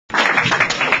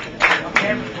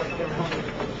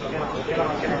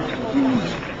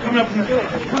Coming up.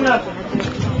 Coming up.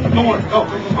 Don't worry. Go.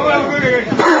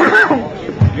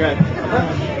 Good.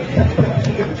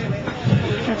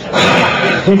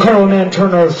 The Incredible Man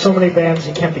Turner of so many bands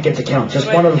you can't begin to count. Just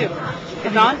one of.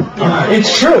 It's on?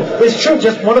 It's true. It's true.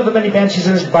 Just one of the many bands he's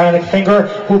in is Bionic Finger,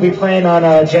 who will be playing on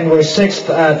January 6th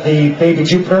at the Baby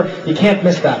Jupiter. You can't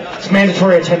miss that. It's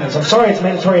mandatory attendance. I'm sorry, it's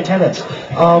mandatory attendance.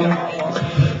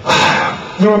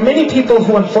 There were many people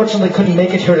who unfortunately couldn't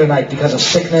make it here tonight because of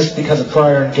sickness, because of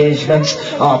prior engagements.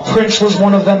 Prince was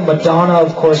one of them. Madonna,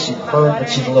 of course, you heard that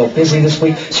she's a little busy this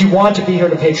week. She wanted to be here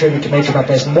to pay tribute to Major Matt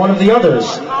Mason. One of the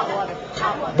others,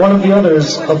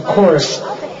 of course.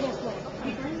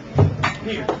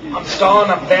 I'm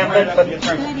stalling, I'm vamping, but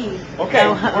Okay.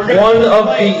 one of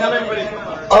the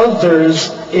others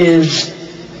is.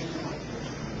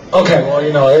 Okay, well,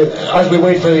 you know, as we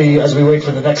wait for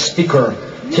the next speaker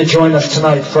to join us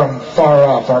tonight from far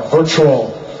off, our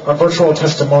virtual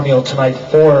testimonial tonight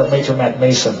for Major Matt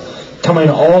Mason, coming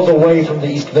all the way from the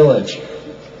East Village.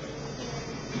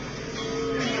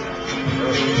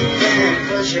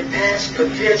 Because you passed the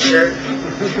picture,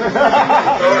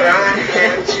 thought I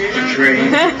had to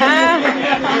drink.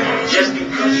 Just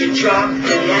because you dropped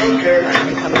the anchor, I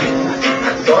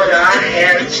thought I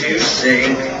had to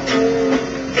sink.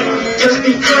 Just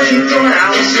because you thought I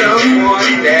was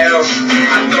someone else,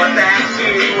 I thought that's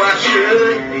who I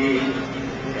should be.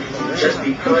 Just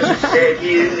because you said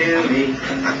you knew me,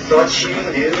 I thought you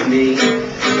knew me.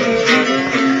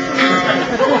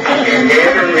 And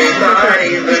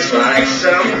everybody looks like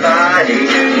somebody,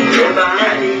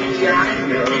 nobody I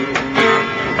know.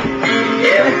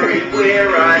 Everywhere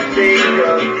I think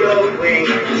of going,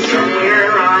 somewhere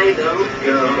I don't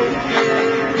go.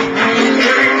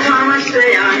 Every time I say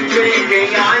I'm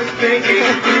thinking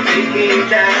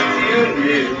that you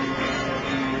knew.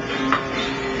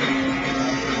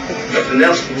 Nothing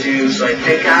else to do, so I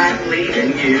think I'm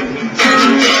leaving you.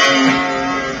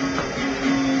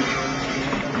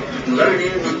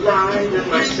 Learning to lie to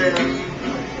myself.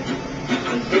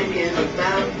 I'm thinking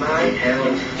about my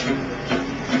health.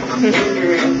 I'm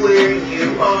wondering where you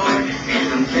are, and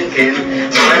I'm thinking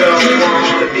I don't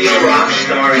want to be a rock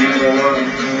star anymore.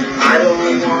 I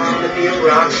don't want to be a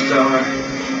rock star.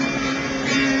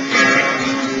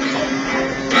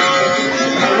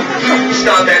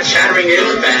 Stop that chattering in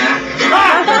the back.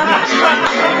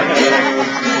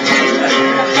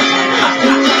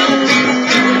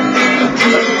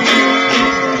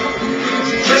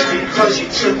 Just because you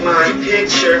took my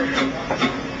picture,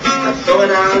 I thought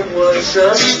I was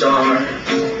a star.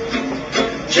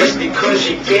 Just because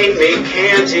you gave me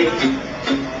candy,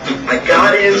 I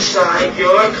got inside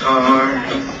your car.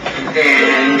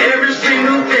 And every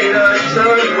single day the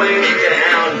sun went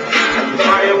down, I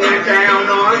thought it went down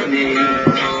on me.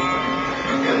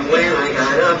 And when I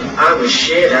got up, I was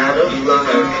shit out of luck.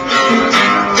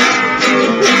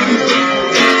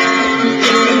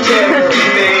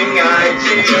 Everything I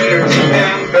do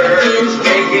remember is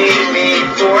making me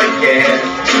forget.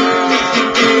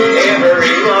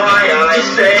 Every lie I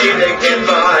say to get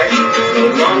by no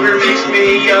longer makes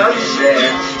me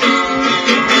upset.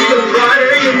 The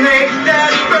brighter you make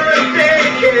that birthday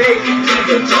cake,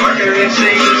 the darker it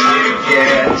seems to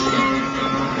get.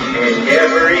 And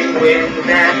every wind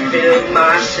that filled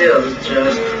myself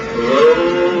just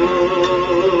blows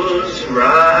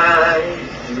right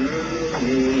through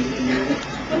me.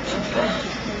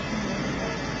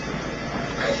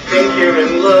 I think you're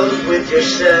in love with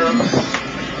yourself,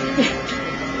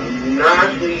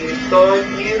 not who you thought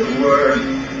you were.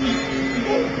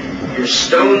 You're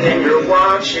stoned and you're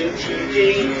watching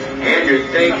TV, and you're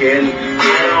thinking,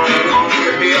 I don't want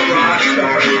to be a rock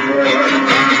star anymore.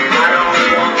 I don't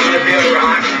want to be a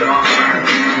rock star.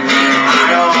 I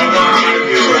don't want to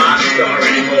be a rock star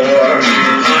anymore.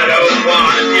 I don't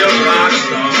want to be a rock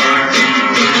star.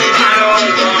 I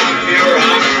don't want to be a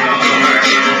rock star.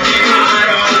 I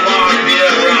don't want to be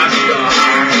a rock star.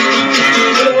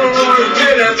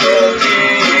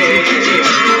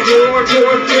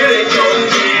 Poor pitiful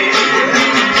me.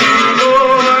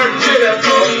 Poor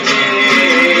pitiful me.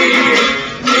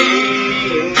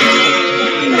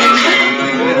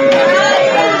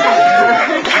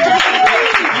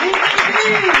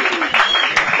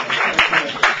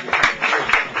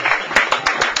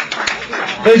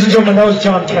 Ladies and gentlemen, that was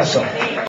John Kessel.